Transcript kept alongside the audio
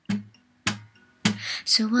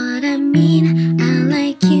So what I mean, I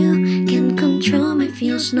like you, can't control my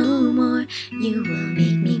feels no more. You will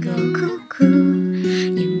make me go cuckoo,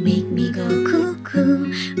 you make me go cuckoo.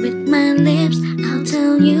 With my lips, I'll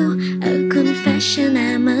tell you a confession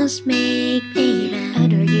I must make.